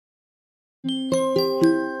If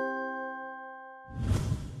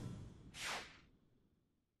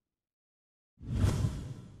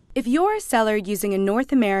you're a seller using a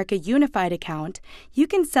North America unified account, you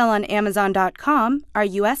can sell on Amazon.com, our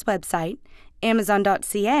US website,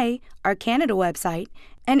 Amazon.ca, our Canada website,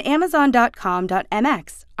 and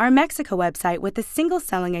Amazon.com.mx, our Mexico website, with a single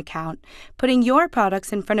selling account, putting your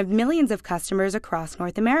products in front of millions of customers across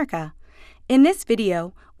North America. In this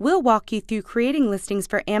video, we'll walk you through creating listings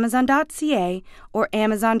for Amazon.ca or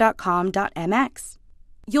Amazon.com.mx.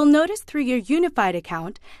 You'll notice through your unified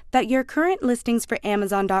account that your current listings for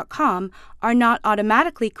Amazon.com are not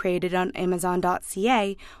automatically created on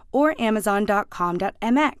Amazon.ca or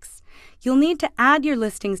Amazon.com.mx. You'll need to add your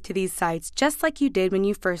listings to these sites just like you did when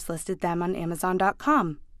you first listed them on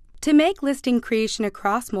Amazon.com. To make listing creation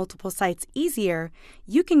across multiple sites easier,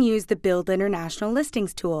 you can use the Build International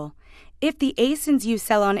Listings tool. If the ASINs you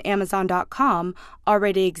sell on Amazon.com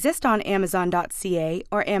already exist on Amazon.ca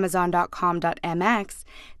or Amazon.com.mx,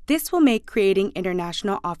 this will make creating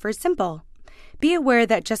international offers simple. Be aware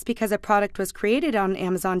that just because a product was created on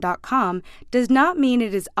Amazon.com does not mean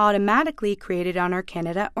it is automatically created on our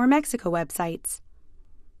Canada or Mexico websites.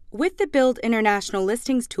 With the Build International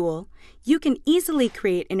Listings tool, you can easily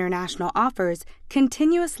create international offers,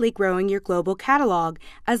 continuously growing your global catalog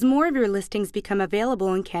as more of your listings become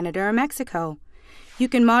available in Canada or Mexico. You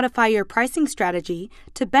can modify your pricing strategy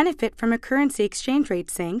to benefit from a currency exchange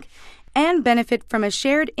rate sync and benefit from a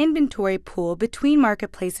shared inventory pool between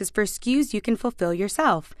marketplaces for SKUs you can fulfill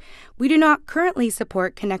yourself. We do not currently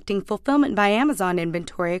support connecting Fulfillment by Amazon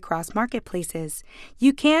inventory across marketplaces.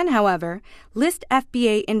 You can, however, list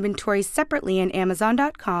FBA inventory separately in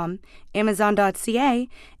Amazon.com, Amazon.ca,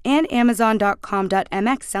 and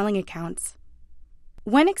Amazon.com.mx selling accounts.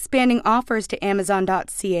 When expanding offers to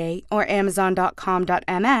Amazon.ca or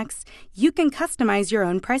Amazon.com.mx, you can customize your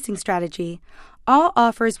own pricing strategy. All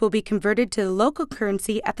offers will be converted to the local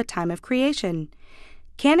currency at the time of creation.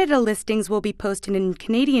 Canada listings will be posted in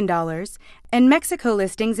Canadian dollars and Mexico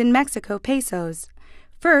listings in Mexico pesos.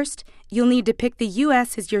 First, you'll need to pick the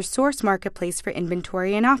U.S. as your source marketplace for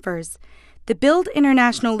inventory and offers. The Build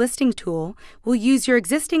International Listing tool will use your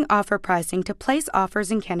existing offer pricing to place offers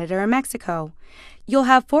in Canada or Mexico. You'll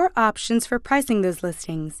have 4 options for pricing those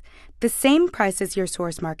listings: the same price as your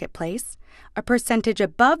source marketplace, a percentage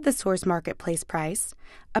above the source marketplace price,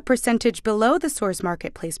 a percentage below the source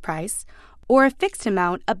marketplace price, or a fixed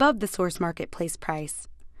amount above the source marketplace price.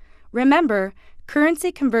 Remember,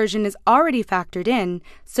 currency conversion is already factored in,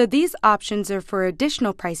 so these options are for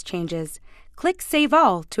additional price changes. Click Save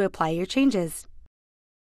All to apply your changes.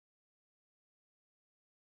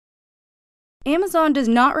 Amazon does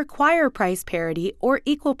not require price parity or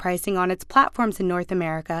equal pricing on its platforms in North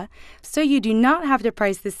America, so you do not have to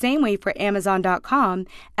price the same way for Amazon.com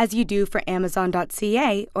as you do for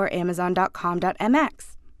Amazon.ca or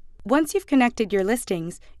Amazon.com.mx. Once you've connected your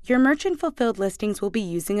listings, your merchant-fulfilled listings will be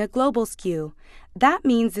using a global SKU. That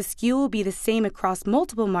means the SKU will be the same across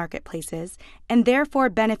multiple marketplaces and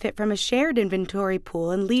therefore benefit from a shared inventory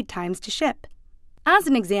pool and lead times to ship. As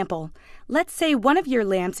an example, let's say one of your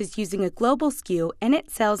lamps is using a global SKU and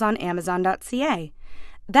it sells on Amazon.ca.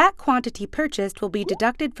 That quantity purchased will be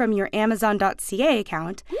deducted from your Amazon.ca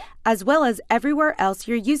account, as well as everywhere else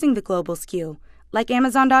you're using the global SKU, like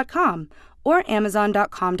Amazon.com or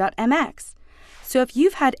Amazon.com.mx. So if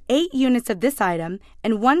you've had 8 units of this item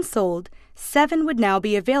and 1 sold, 7 would now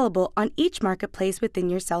be available on each marketplace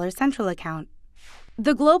within your Seller Central account.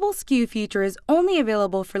 The global SKU feature is only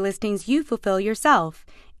available for listings you fulfill yourself.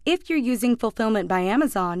 If you're using Fulfillment by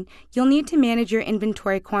Amazon, you'll need to manage your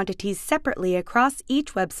inventory quantities separately across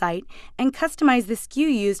each website and customize the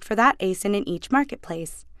SKU used for that ASIN in each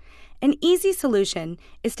marketplace. An easy solution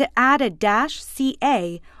is to add a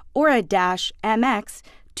 -CA or a -MX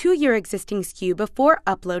to your existing SKU before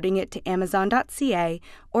uploading it to Amazon.ca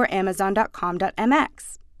or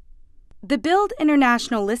Amazon.com.mx. The Build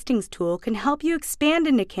International Listings tool can help you expand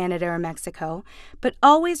into Canada or Mexico, but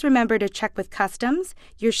always remember to check with customs,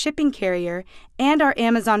 your shipping carrier, and our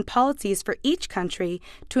Amazon policies for each country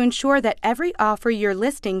to ensure that every offer you're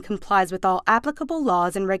listing complies with all applicable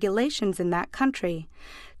laws and regulations in that country.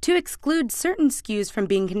 To exclude certain SKUs from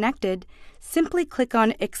being connected, simply click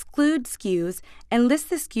on Exclude SKUs and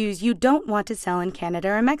list the SKUs you don't want to sell in Canada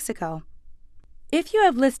or Mexico. If you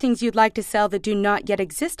have listings you'd like to sell that do not yet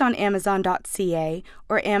exist on Amazon.ca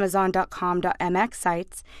or Amazon.com.mx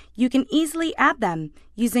sites, you can easily add them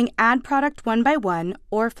using Add Product One by One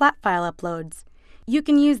or flat file uploads. You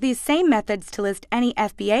can use these same methods to list any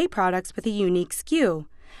FBA products with a unique SKU.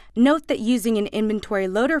 Note that using an inventory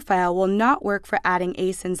loader file will not work for adding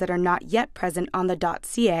ASINs that are not yet present on the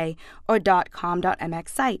 .ca or .com.mx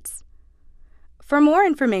sites. For more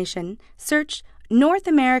information, search North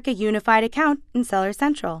America Unified Account in Seller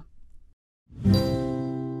Central.